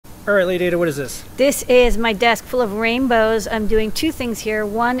All right, Lady Ada, what is this? This is my desk full of rainbows. I'm doing two things here.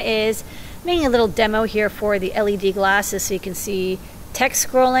 One is making a little demo here for the LED glasses so you can see text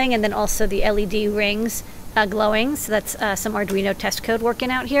scrolling and then also the LED rings glowing. So that's some Arduino test code working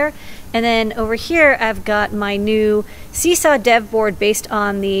out here. And then over here I've got my new Seesaw dev board based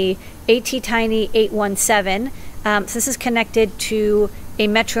on the ATtiny 817. So this is connected to a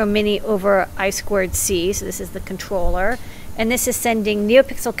Metro Mini over I2C. So this is the controller. And this is sending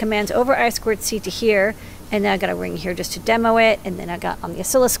neopixel commands over I2C to here. And then I got a ring here just to demo it. And then I got on the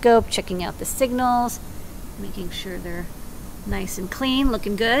oscilloscope, checking out the signals, making sure they're nice and clean,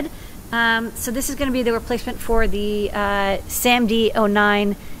 looking good. So this is going to be the replacement for the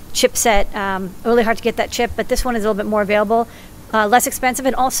SAMD09 chipset. Really hard to get that chip, but this one is a little bit more available, less expensive,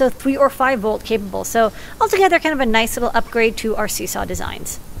 and also 3 or 5 volt capable. So altogether, kind of a nice little upgrade to our Seesaw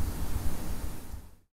designs.